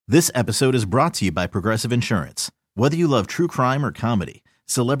This episode is brought to you by Progressive Insurance. Whether you love true crime or comedy,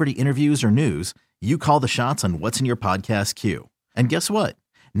 celebrity interviews or news, you call the shots on what's in your podcast queue. And guess what?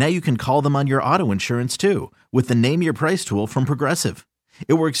 Now you can call them on your auto insurance too with the Name Your Price tool from Progressive.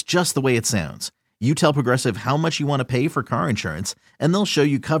 It works just the way it sounds. You tell Progressive how much you want to pay for car insurance, and they'll show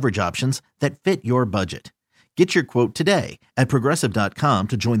you coverage options that fit your budget. Get your quote today at Progressive.com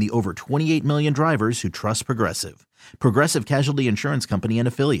to join the over 28 million drivers who trust Progressive. Progressive Casualty Insurance Company and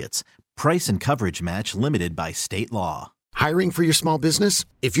Affiliates. Price and coverage match limited by state law. Hiring for your small business?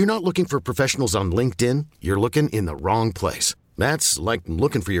 If you're not looking for professionals on LinkedIn, you're looking in the wrong place. That's like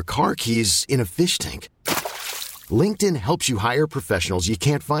looking for your car keys in a fish tank. LinkedIn helps you hire professionals you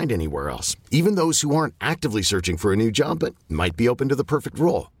can't find anywhere else, even those who aren't actively searching for a new job but might be open to the perfect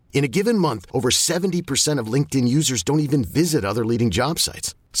role. In a given month, over 70% of LinkedIn users don't even visit other leading job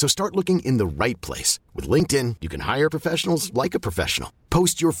sites. So start looking in the right place. With LinkedIn, you can hire professionals like a professional.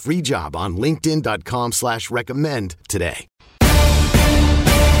 Post your free job on linkedin.com/recommend today.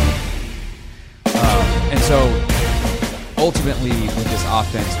 And so ultimately with this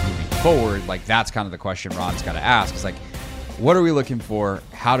offense moving forward, like that's kind of the question Ron's got to ask. It's like, what are we looking for?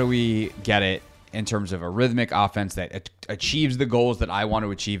 How do we get it in terms of a rhythmic offense that achieves the goals that I want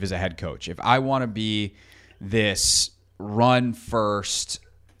to achieve as a head coach? If I want to be this run first,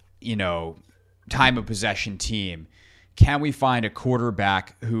 time of possession team, can we find a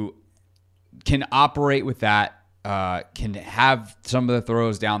quarterback who can operate with that, can have some of the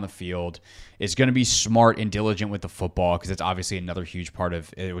throws down the field, is going to be smart and diligent with the football, because it's obviously another huge part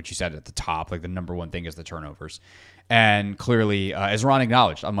of what you said at the top. Like the number one thing is the turnovers. And clearly, as Ron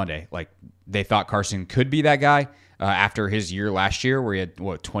acknowledged on Monday, like they thought Carson could be that guy after his year last year where he had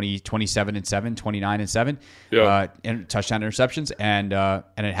 27-7, 29-7, and touchdown interceptions, and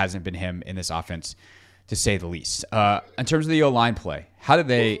it hasn't been him in this offense, to say the least. In terms of the O-line play, how did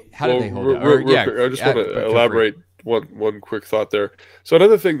they hold it? I just want to elaborate one quick thought there. So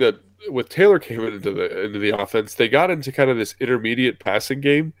another thing that with Taylor came into the offense, they got into kind of this intermediate passing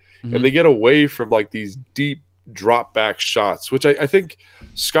game, and they get away from like these deep drop back shots, which I think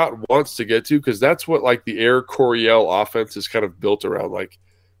Scott wants to get to, because that's what like the Air Coryell offense is kind of built around. Like,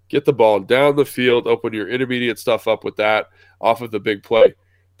 get the ball down the field, open your intermediate stuff up with that off of the big play.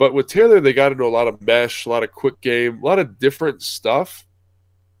 But with Taylor, they got into a lot of mesh, a lot of quick game, a lot of different stuff.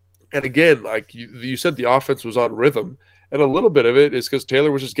 And again, like you said, the offense was on rhythm, and a little bit of it is because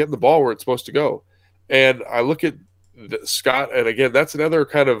Taylor was just getting the ball where it's supposed to go. And I look at Scott, and again, that's another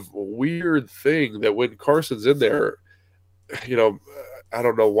kind of weird thing that when Carson's in there, I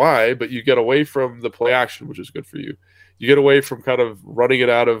don't know why, but you get away from the play action, which is good for you. You get away from kind of running it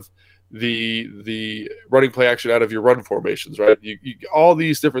out of the running play action out of your run formations, right? You all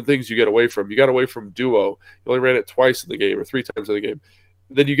these different things you get away from. You got away from duo. You only ran it twice in the game or 3 times in the game.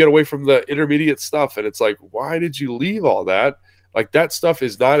 Then you get away from the intermediate stuff, and it's like, why did you leave all that? Like, that stuff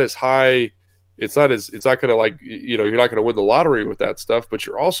is not as high. It's not going to, like, you're not going to win the lottery with that stuff, but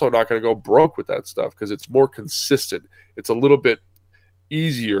you're also not going to go broke with that stuff because it's more consistent. It's a little bit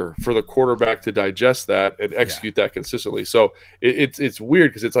easier for the quarterback to digest that and execute that consistently. So it's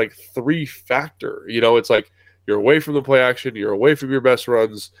weird because it's like 3-factor. It's like you're away from the play action, you're away from your best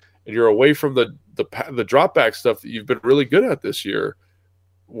runs, and you're away from the drop back stuff that you've been really good at this year.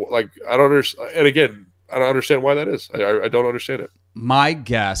 Like, I don't understand. And again, I don't understand why that is. I don't understand it. My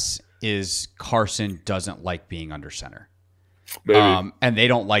guess is Carson doesn't like being under center. Maybe. And they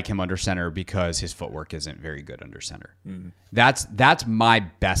don't like him under center because his footwork isn't very good under center. That's my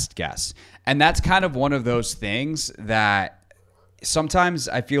best guess. And that's kind of one of those things that sometimes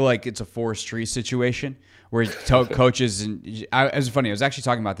I feel like it's a forest tree situation where coaches, and it was funny. I was actually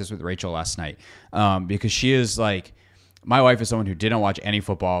talking about this with Rachel last night because she is like, my wife is someone who didn't watch any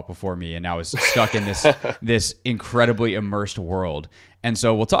football before me and now is stuck in this incredibly immersed world. And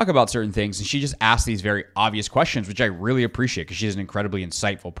so we'll talk about certain things, and she just asks these very obvious questions, which I really appreciate because she's an incredibly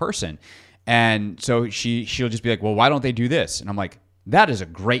insightful person. And so she'll just be like, well, why don't they do this? And I'm like, that is a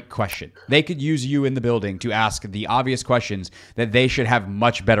great question. They could use you in the building to ask the obvious questions that they should have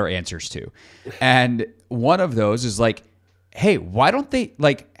much better answers to. And one of those is like, hey, why don't they,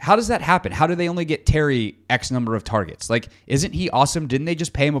 like, how does that happen? How do they only get Terry X number of targets? Like, isn't he awesome? Didn't they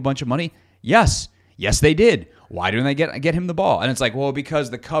just pay him a bunch of money? Yes, they did. Why didn't they get him the ball? And it's like, well, because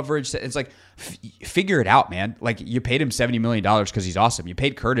the coverage, it's like, figure it out, man. Like, you paid him $70 million because he's awesome. You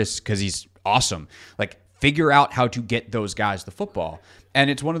paid Curtis because he's awesome. Like, figure out how to get those guys the football. And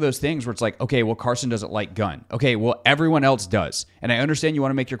it's one of those things where it's like, okay, well, Carson doesn't like gun. Okay, well, everyone else does. And I understand you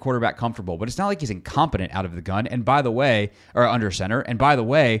want to make your quarterback comfortable, but it's not like he's incompetent out of the gun. And by the way, or under center. And by the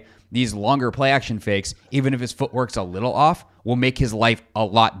way, these longer play action fakes, even if his footwork's a little off, will make his life a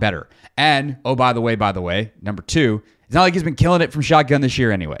lot better. And, oh, by the way, number two, it's not like he's been killing it from shotgun this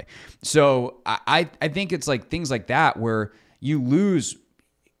year anyway. So I think it's like things like that where you lose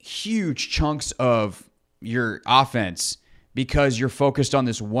huge chunks of your offense because you're focused on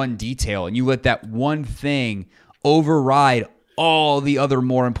this one detail and you let that one thing override all the other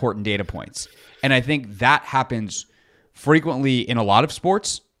more important data points. And I think that happens frequently in a lot of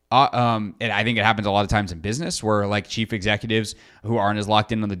sports. And I think it happens a lot of times in business where like chief executives who aren't as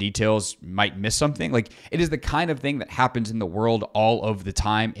locked in on the details might miss something. Like it is the kind of thing that happens in the world all of the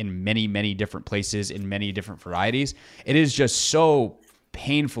time in many, many different places, in many different varieties. It is just so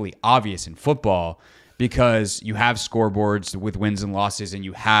painfully obvious in football because you have scoreboards with wins and losses and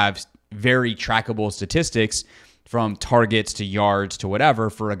you have very trackable statistics from targets to yards to whatever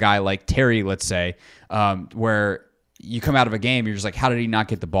for a guy like Terry, let's say, where you come out of a game, you're just like, how did he not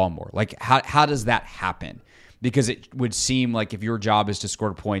get the ball more? Like, how does that happen? Because it would seem like if your job is to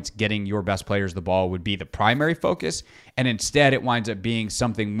score points, getting your best players the ball would be the primary focus. And instead, it winds up being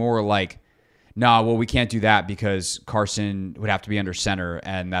something more like, nah, well, we can't do that because Carson would have to be under center,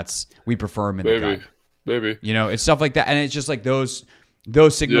 and we prefer him in the gun. Maybe. You know, it's stuff like that. And it's just like those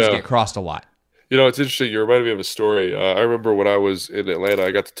signals get crossed a lot. You know, it's interesting. You reminded me of a story. I remember when I was in Atlanta,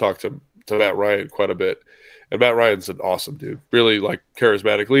 I got to talk to Matt Ryan quite a bit. And Matt Ryan's an awesome dude. Really, like,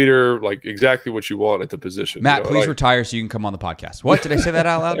 charismatic leader, like exactly what you want at the position. Matt, please retire so you can come on the podcast. What? Did I say that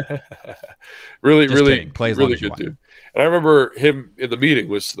out loud? really kidding. Play as really long as you good want. dude. And I remember him in the meeting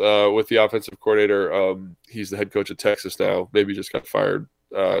with the offensive coordinator. He's the head coach at Texas now. Maybe just got fired.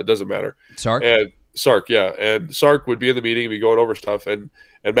 It doesn't matter. Sark? And Sark, yeah. And Sark would be in the meeting and be going over stuff. And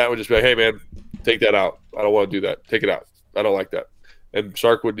Matt would just be like, hey, man, take that out. I don't want to do that. Take it out. I don't like that. And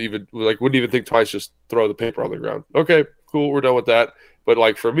Sark wouldn't even think twice, just throw the paper on the ground. Okay, cool, we're done with that. But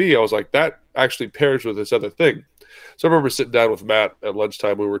like for me, I was like, that actually pairs with this other thing. So I remember sitting down with Matt at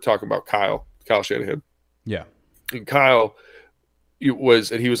lunchtime. We were talking about Kyle Shanahan. Yeah. And Kyle he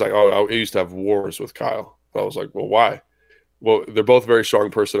was like, oh, I used to have wars with Kyle. I was like, well, why? Well, they're both very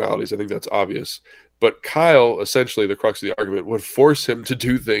strong personalities. I think that's obvious. But Kyle, essentially, the crux of the argument, would force him to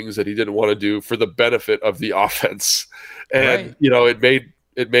do things that he didn't want to do for the benefit of the offense. And, right. you know, it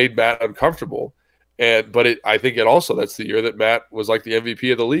made Matt uncomfortable. But I think that's the year that Matt was like the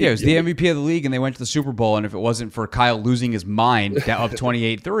MVP of the league. Yeah, it was the MVP of the league, and they went to the Super Bowl. And if it wasn't for Kyle losing his mind up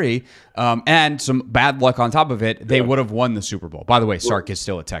 28-3 and some bad luck on top of it, they would have won the Super Bowl. By the way, Sark is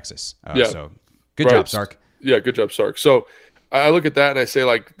still at Texas. So good job, Sark. Yeah, good job, Sark. So I look at that and I say,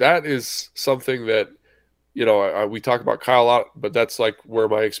 like, that is something that, you know, we talk about Kyle a lot, but that's like where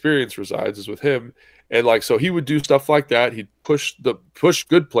my experience resides is with him. And like, so he would do stuff like that. He'd push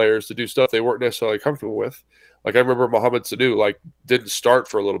good players to do stuff they weren't necessarily comfortable with. Like I remember Mohamed Sanu, like, didn't start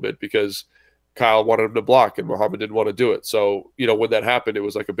for a little bit because Kyle wanted him to block and Mohamed didn't want to do it. So, you know, when that happened, it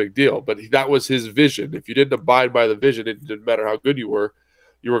was like a big deal. But that was his vision. If you didn't abide by the vision, it didn't matter how good you were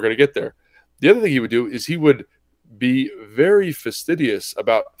going to get there. The other thing he would do is he would be very fastidious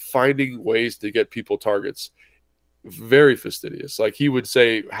about finding ways to get people targets. Very fastidious. Like he would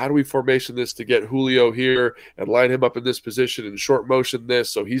say, how do we formation this to get Julio here and line him up in this position and short motion this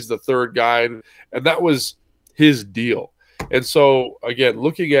so he's the third guy? And that was his deal. And so, again,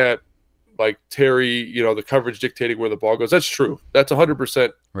 looking at like Terry, you know, the coverage dictating where the ball goes, that's true. That's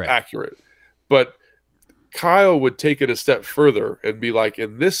 100% accurate. But Kyle would take it a step further and be like,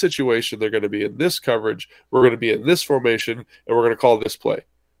 in this situation, they're going to be in this coverage, we're going to be in this formation, and we're going to call this play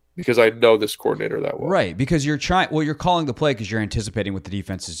because I know this coordinator that well. Right, because you're calling the play because you're anticipating what the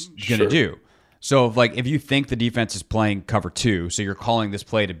defense is going to do. So if you think the defense is playing cover 2, so you're calling this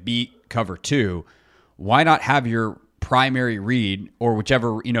play to beat cover 2, why not have your primary read or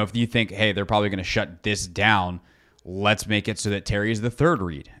whichever, you know, if you think, hey, they're probably going to shut this down, let's make it so that Terry is the third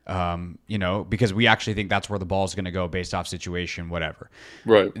read, you know, because we actually think that's where the ball is going to go based off situation, whatever.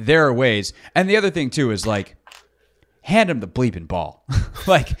 Right. There are ways. And the other thing, too, is like, hand him the bleeping ball.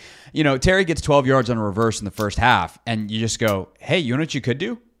 Like, you know, Terry gets 12 yards on a reverse in the first half, and you just go, hey, you know what you could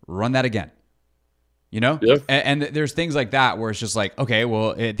do? Run that again. You know? Yeah. And there's things like that where it's just like, okay,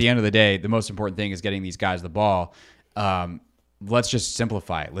 well, at the end of the day, the most important thing is getting these guys the ball. Let's just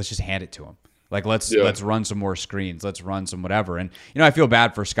simplify it. Let's just hand it to them. Like let's run some more screens. Let's run some whatever. And I feel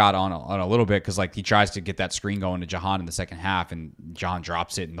bad for Scott on a little bit because like he tries to get that screen going to Jahan in the second half, and Jahan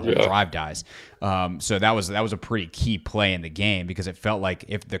drops it, and the whole drive dies. So that was a pretty key play in the game because it felt like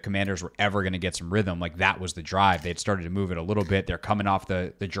if the Commanders were ever going to get some rhythm, like that was the drive. They had started to move it a little bit. They're coming off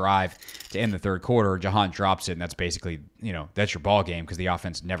the drive to end the third quarter. Jahan drops it, and that's basically that's your ball game because the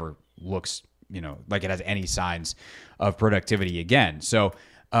offense never looks like it has any signs of productivity again. So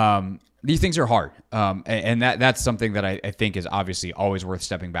these things are hard. And that's something that I think is obviously always worth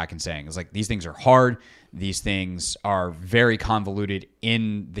stepping back and saying is like, these things are hard. These things are very convoluted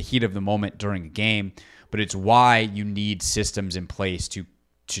in the heat of the moment during a game, but it's why you need systems in place to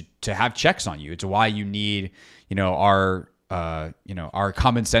have checks on you. It's why you need, our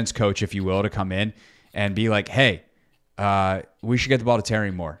common sense coach, if you will, to come in and be like, hey, we should get the ball to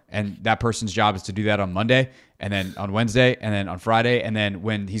Terry more. And that person's job is to do that on Monday, and then on Wednesday, and then on Friday. And then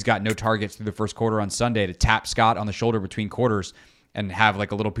when he's got no targets through the first quarter on Sunday, to tap Scott on the shoulder between quarters and have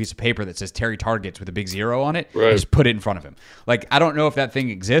like a little piece of paper that says Terry targets with a big 0 on it. Right. Just put it in front of him. Like, I don't know if that thing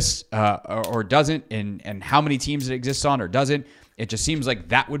exists or doesn't, and how many teams it exists on or doesn't. It just seems like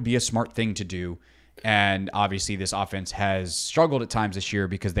that would be a smart thing to do. And obviously this offense has struggled at times this year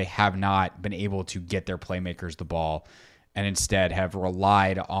because they have not been able to get their playmakers the ball, and instead have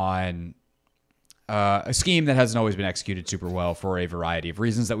relied on a scheme that hasn't always been executed super well for a variety of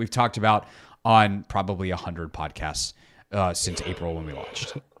reasons that we've talked about on probably 100 podcasts since April when we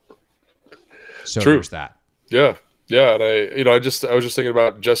launched. So True. There's that. Yeah. Yeah. And I was just thinking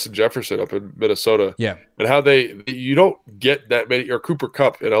about Justin Jefferson up in Minnesota. Yeah. And how you don't get that many, or Cooper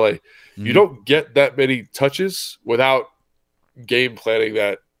Kupp in LA. Mm-hmm. You don't get that many touches without game planning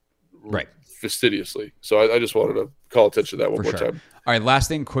that right fastidiously. So I just wanted to call attention to that one more time. All right, last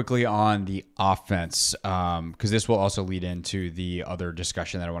thing quickly on the offense, because this will also lead into the other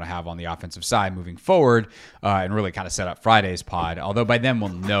discussion that I want to have on the offensive side moving forward, and really kind of set up Friday's pod, although by then we'll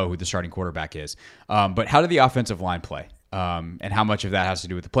know who the starting quarterback is. But how did the offensive line play? And how much of that has to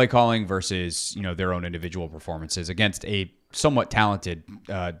do with the play calling versus their own individual performances against a somewhat talented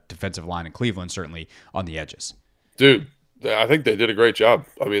defensive line in Cleveland, certainly on the edges? Dude, I think they did a great job.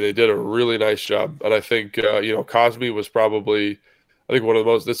 I mean, they did a really nice job. And I think, Cosme was probably, one of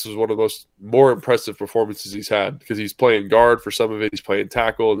the most more impressive performances he's had because he's playing guard for some of it. He's playing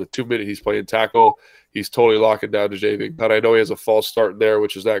tackle. In the 2 minute he's playing tackle, he's totally locking down to Javen. And I know he has a false start in there,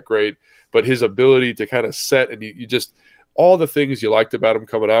 which is not great, but his ability to kind of set and you just all the things you liked about him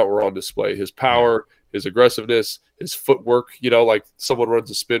coming out were on display. His power, his aggressiveness, his footwork, like someone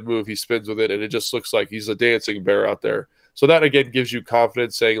runs a spin move, he spins with it, and it just looks like he's a dancing bear out there. So that, again, gives you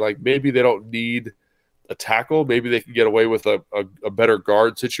confidence saying, like, maybe they don't need a tackle. Maybe they can get away with a better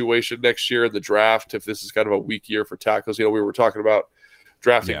guard situation next year in the draft if this is kind of a weak year for tackles. We were talking about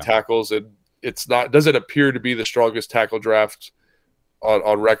drafting tackles, and doesn't appear to be the strongest tackle draft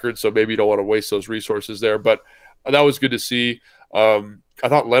on record, so maybe you don't want to waste those resources there. But that was good to see. I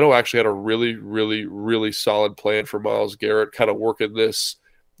thought Leno actually had a really, really, really solid plan for Myles Garrett, kind of working this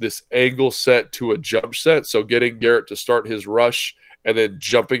angle set to a jump set. So getting Garrett to start his rush and then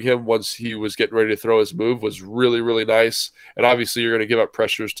jumping him once he was getting ready to throw his move was really, really nice. And obviously you're going to give up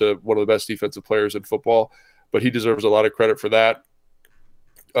pressures to one of the best defensive players in football, but he deserves a lot of credit for that.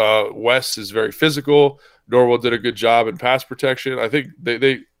 Wes is very physical. Norwell did a good job in pass protection. I think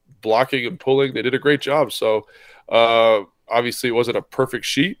they blocking and pulling, they did a great job. So obviously it wasn't a perfect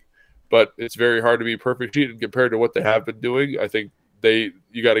sheet, but it's very hard to be a perfect sheet. And compared to what they have been doing, I think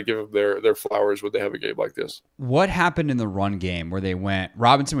you got to give them their flowers when they have a game like this. What happened in the run game where they went?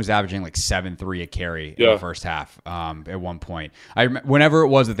 Robinson was averaging like 7.3 a carry in the first half. At one point, whenever it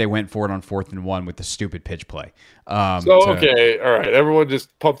was that they went for it on 4th and 1 with the stupid pitch play. Okay, all right, everyone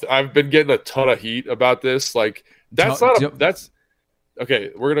just pumped. I've been getting a ton of heat about this. Like that's okay.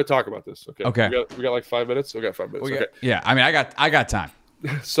 We're gonna talk about this. Okay. We got like 5 minutes. We got 5 minutes. Okay. Yeah. I mean, I got time.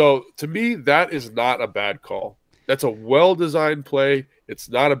 So to me, that is not a bad call. That's a well-designed play. It's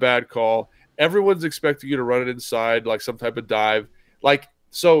not a bad call. Everyone's expecting you to run it inside, like some type of dive.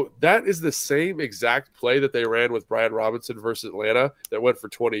 So that is the same exact play that they ran with Brian Robinson versus Atlanta that went for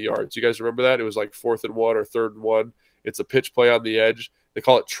 20 yards. You guys remember that? It was like 4th and 1 or 3rd and 1. It's a pitch play on the edge. They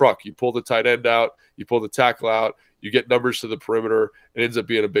call it truck. You pull the tight end out. You pull the tackle out. You get numbers to the perimeter. It ends up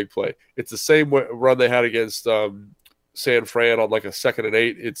being a big play. It's the same run they had against San Fran on like a 2nd and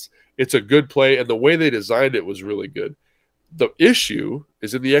 8. It's a good play, and the way they designed it was really good. The issue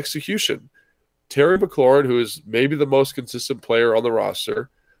is in the execution. Terry McLaurin, who is maybe the most consistent player on the roster,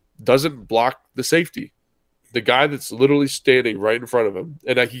 doesn't block the safety, the guy that's literally standing right in front of him.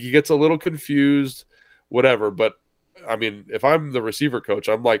 And he gets a little confused, whatever, but I mean, if I'm the receiver coach,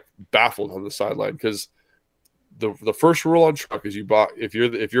 I'm like baffled on the sideline because the first rule on truck is if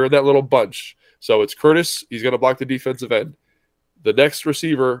you're in that little bunch. So it's Curtis, he's going to block the defensive end. The next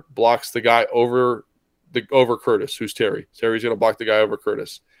receiver blocks the guy over Curtis, who's Terry. Terry's going to block the guy over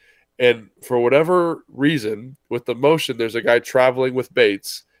Curtis. And for whatever reason, with the motion, there's a guy traveling with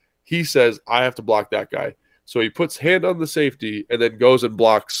Bates. He says, I have to block that guy. So he puts hand on the safety and then goes and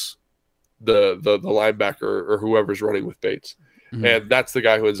blocks the linebacker or whoever's running with Bates. Mm-hmm. And that's the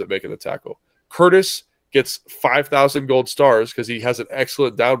guy who ends up making the tackle. Curtis gets 5,000 gold stars because he has an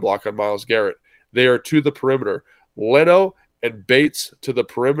excellent down block on Myles Garrett. They are to the perimeter. Leno and Bates to the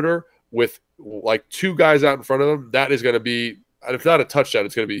perimeter with like two guys out in front of them. That is going to be, if not a touchdown,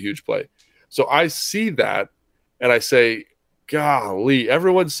 it's going to be a huge play. So I see that and I say, golly,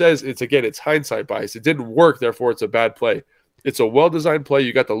 everyone says it's hindsight bias. It didn't work, therefore it's a bad play. It's a well-designed play.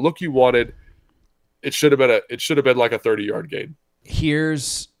 You got the look you wanted. It should have been like a 30-yard gain.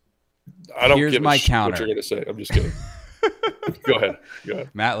 Here's my counter. What you're going to say? I'm just kidding. Go ahead,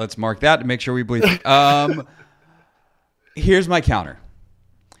 Matt. Let's mark that to make sure we believe it. Here's my counter.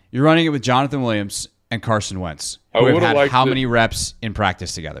 You're running it with Jonathan Williams and Carson Wentz, who have had how many reps in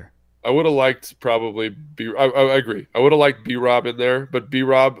practice together? I would have liked probably I agree. I would have liked B-Rob in there, but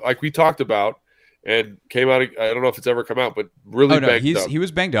B-Rob, like we talked about, and came out. I don't know if it's ever come out, but really banged up. He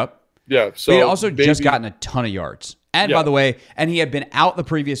was banged up. Yeah. So he had also just gotten a ton of yards. And by the way, he had been out the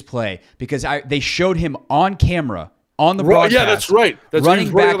previous play because they showed him on camera on the broadcast. Yeah, that's right.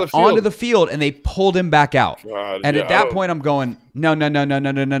 Running back onto the field, and they pulled him back out. At that point, I'm going, no.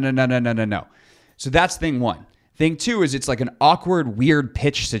 So that's thing one. Thing two is it's like an awkward, weird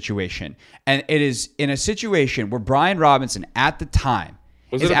pitch situation. And it is in a situation where Brian Robinson at the time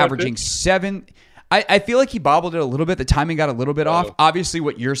is averaging 7. I feel like he bobbled it a little bit. The timing got a little bit off. Obviously,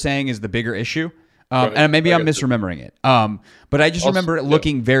 what you're saying is the bigger issue. And maybe I'm misremembering it. But I just remember it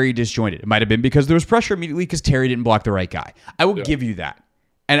looking very disjointed. It might have been because there was pressure immediately because Terry didn't block the right guy. I will give you that.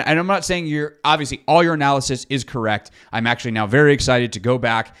 And I'm not saying obviously all your analysis is correct. I'm actually now very excited to go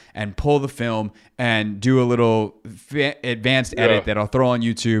back and pull the film and do a little advanced edit that I'll throw on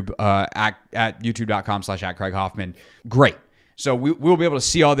YouTube at youtube.com/@CraigHoffman. Great. So we'll be able to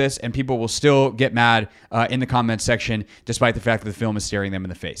see all this, and people will still get mad in the comments section, despite the fact that the film is staring them in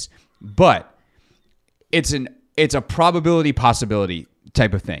the face. But it's a probability possibility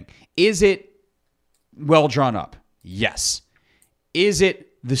type of thing. Is it well drawn up? Yes. Is it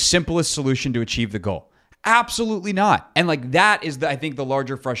the simplest solution to achieve the goal? Absolutely not. And like that is I think the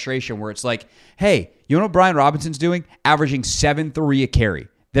larger frustration where it's like, hey, you know what Brian Robinson's doing? Averaging 7.3 a carry.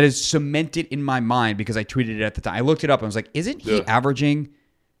 That is cemented in my mind because I tweeted it at the time. I looked it up and I was like, isn't he averaging?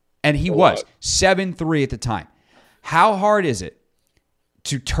 And he was 7.3 at the time. How hard is it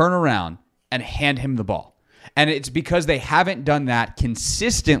to turn around and hand him the ball? And it's because they haven't done that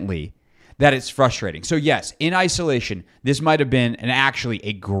consistently that it's frustrating. So yes, in isolation, this might have been actually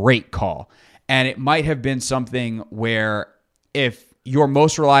a great call. And it might have been something where if your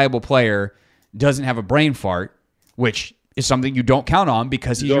most reliable player doesn't have a brain fart, which is something you don't count on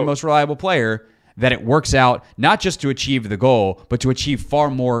because he's your most reliable player, that it works out not just to achieve the goal, but to achieve far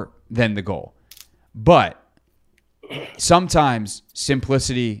more than the goal. But sometimes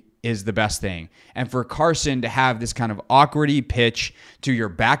simplicity is the best thing. And for Carson to have this kind of awkwardy pitch to your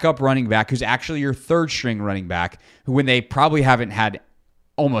backup running back, who's actually your third string running back, who when they probably haven't had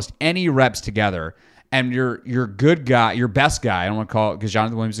almost any reps together, and your good guy, your best guy, I don't want to call it because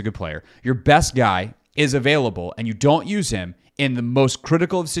Jonathan Williams is a good player, your best guy is available and you don't use him in the most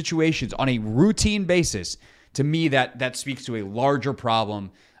critical of situations on a routine basis, to me that speaks to a larger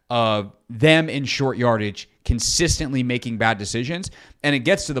problem of them in short yardage consistently making bad decisions. And it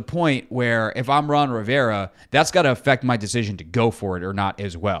gets to the point where if I'm Ron Rivera, that's got to affect my decision to go for it or not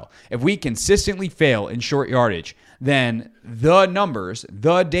as well. If we consistently fail in short yardage, then the numbers,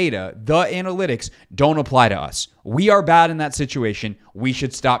 the data, the analytics don't apply to us. We are bad in that situation. We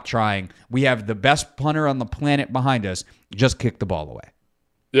should stop trying. We have the best punter on the planet behind us. Just kick the ball away.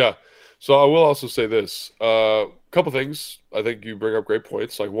 Yeah. So I will also say this. Couple things. I think you bring up great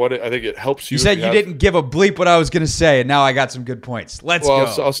points. Like one, I think it helps you. You said you didn't give a bleep what I was going to say, and now I got some good points. Let's go.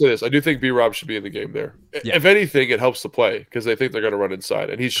 I'll say this. I do think B-Rob should be in the game there. Yeah. If anything, it helps the play because they think they're going to run inside,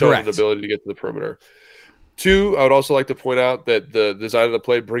 and he's shown an ability to get to the perimeter. Two, I would also like to point out that the design of the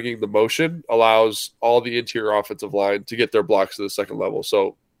play, bringing the motion, allows all the interior offensive line to get their blocks to the second level.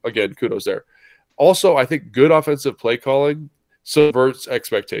 So, again, kudos there. Also, I think good offensive play calling subverts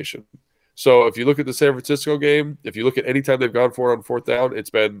expectation. So if you look at the San Francisco game, if you look at any time they've gone for it on fourth down,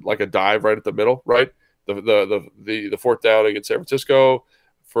 it's been like a dive right at the middle, right? The fourth down against San Francisco,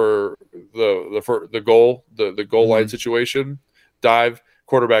 for the goal line situation, dive,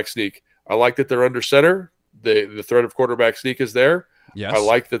 quarterback sneak. I like that they're under center. The threat of quarterback sneak is there. Yes. I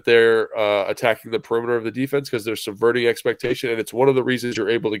like that they're attacking the perimeter of the defense because they're subverting expectation, and it's one of the reasons you're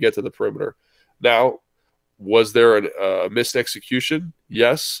able to get to the perimeter. Now, was there a missed execution?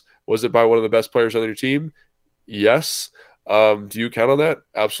 Yes. Was it by one of the best players on your team? Yes. Do you count on that?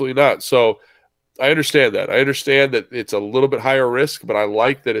 Absolutely not. So I understand that. I understand that it's a little bit higher risk, but I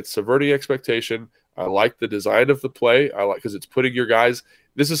like that it's subverting expectation. I like the design of the play. I like because it's putting your guys.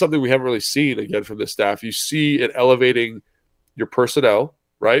 This is something we haven't really seen again from this staff. You see it elevating your personnel,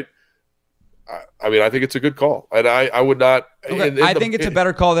 right? I mean, I think it's a good call, and I would not. Okay. I think it's a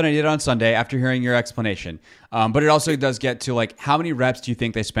better call than I did on Sunday after hearing your explanation. But it also does get to like how many reps do you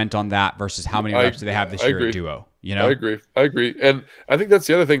think they spent on that versus how many reps do they have this year at duo? You know, I agree, and I think that's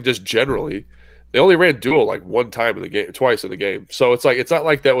the other thing. Just generally, they only ran duo like one time in the game, twice in the game. So it's like it's not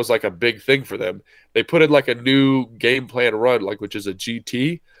like that was like a big thing for them. They put in like a new game plan run, like which is a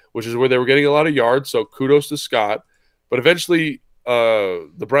GT, which is where they were getting a lot of yards. So kudos to Scott, but eventually.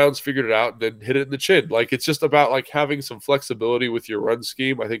 The Browns figured it out and then hit it in the chin. Like it's just about like having some flexibility with your run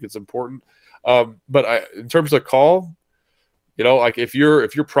scheme. I think it's important. But in terms of call, you know, like if you're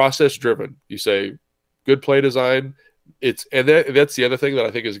process driven, you say good play design. That's the other thing that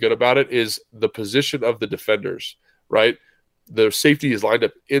I think is good about it is the position of the defenders, right? The safety is lined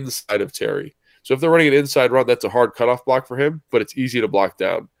up inside of Terry. So if they're running an inside run, that's a hard cutoff block for him, but it's easy to block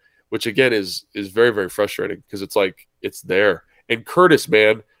down, which again is very, very frustrating because it's like it's there. And Curtis,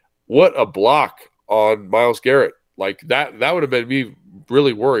 man, what a block on Myles Garrett. Like that would have been me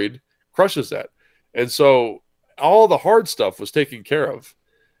really worried. Crushes that. And so all the hard stuff was taken care of.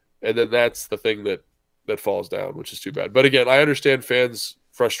 And then that's the thing that falls down, which is too bad. But again, I understand fans'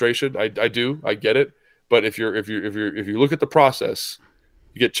 frustration. I do. I get it. But if you look at the process,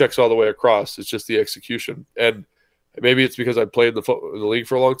 you get checks all the way across. It's just the execution. And maybe it's because I played in the league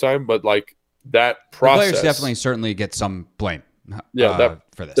for a long time, but like that process. The players definitely certainly get some blame.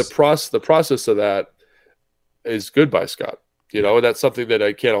 For this. The process of that is good by Scott, you know, and that's something that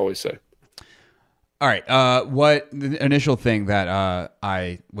I can't always say. All right. What the initial thing that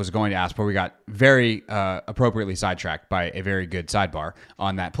I was going to ask, but we got very appropriately sidetracked by a very good sidebar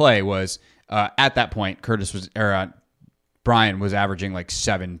on that play was at that point, Brian was averaging like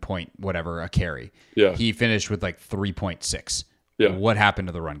 7 point whatever a carry. Yeah. He finished with like 3.6. Yeah. What happened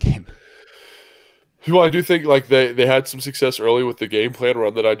to the run game? Well, I do think like they had some success early with the game plan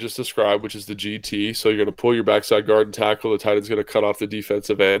run that I just described, which is the GT. So you're going to pull your backside guard and tackle. The tight end's going to cut off the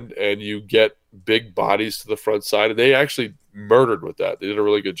defensive end, and you get big bodies to the front side. And they actually murdered with that. They did a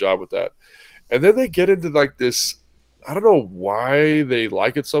really good job with that. And then they get into like this, I don't know why they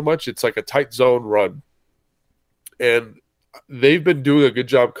like it so much. It's like a tight zone run. And they've been doing a good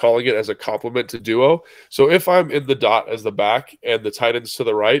job calling it as a complement to duo. So if I'm in the dot as the back and the tight end's to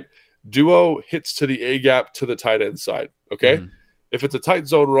the right, duo hits to the A gap to the tight end side. Okay. Mm-hmm. If it's a tight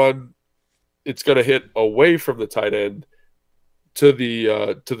zone run, it's going to hit away from the tight end to the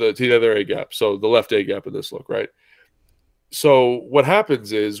other A gap. So the left A gap in this look, right? So what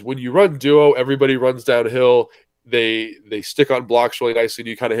happens is when you run duo, everybody runs downhill. They stick on blocks really nicely, and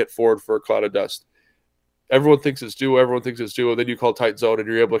you kind of hit forward for a cloud of dust. Everyone thinks it's duo. Then you call tight zone, and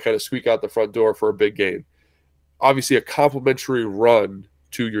you're able to kind of squeak out the front door for a big gain. Obviously, a complementary run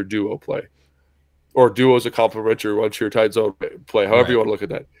to your duo play, or duo is a complementary run to your tight zone play, however you want to look at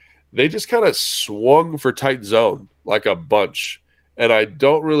that. They just kind of swung for tight zone like a bunch, and I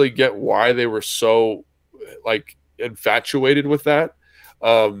don't really get why they were so like infatuated with that.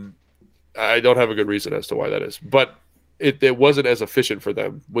 I don't have a good reason as to why that is, but it wasn't as efficient for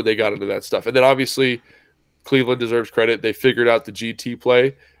them when they got into that stuff. And then obviously Cleveland deserves credit. They figured out the GT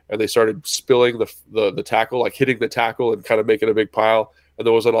play, and they started spilling the tackle, like hitting the tackle and kind of making a big pile. And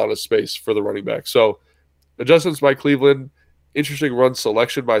there wasn't a lot of space for the running back. So adjustments by Cleveland, interesting run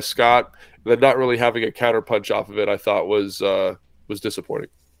selection by Scott, and then not really having a counter punch off of it, I thought was disappointing.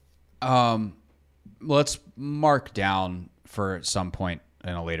 Let's mark down for some point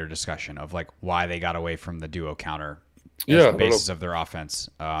in a later discussion of like why they got away from the duo counter as the basis of their offense.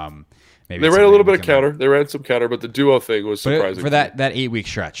 Maybe they ran a little bit of counter. They ran some counter, but the duo thing was surprising. For that 8-week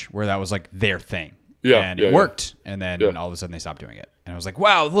stretch where that was like their thing. And it worked, and then all of a sudden they stopped doing it. And I was like,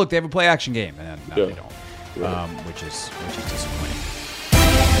 wow, look, they have a play-action game. And then now they don't, which is disappointing.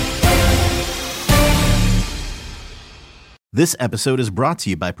 This episode is brought to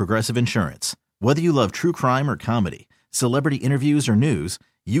you by Progressive Insurance. Whether you love true crime or comedy, celebrity interviews or news,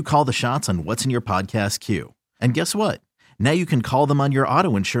 you call the shots on what's in your podcast queue. And guess what? Now you can call them on your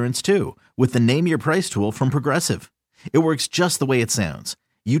auto insurance too with the Name Your Price tool from Progressive. It works just the way it sounds.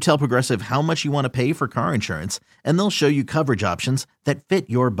 You tell Progressive how much you want to pay for car insurance, and they'll show you coverage options that fit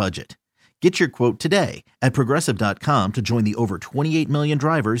your budget. Get your quote today at Progressive.com to join the over 28 million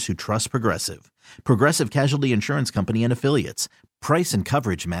drivers who trust Progressive. Progressive Casualty Insurance Company and Affiliates. Price and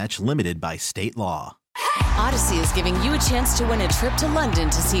coverage match limited by state law. Odyssey is giving you a chance to win a trip to London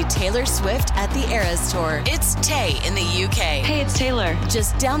to see Taylor Swift at the Eras Tour. It's Tay in the UK. Hey, it's Taylor.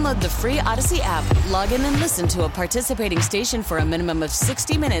 Just download the free Odyssey app, log in and listen to a participating station for a minimum of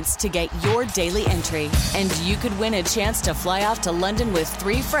 60 minutes to get your daily entry. And you could win a chance to fly off to London with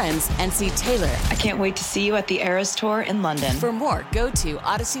 3 friends and see Taylor. I can't wait to see you at the Eras Tour in London. For more, go to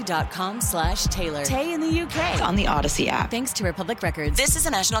odyssey.com/Taylor. Tay in the UK. It's on the Odyssey app. Thanks to Republic Records. This is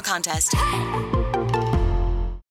a national contest.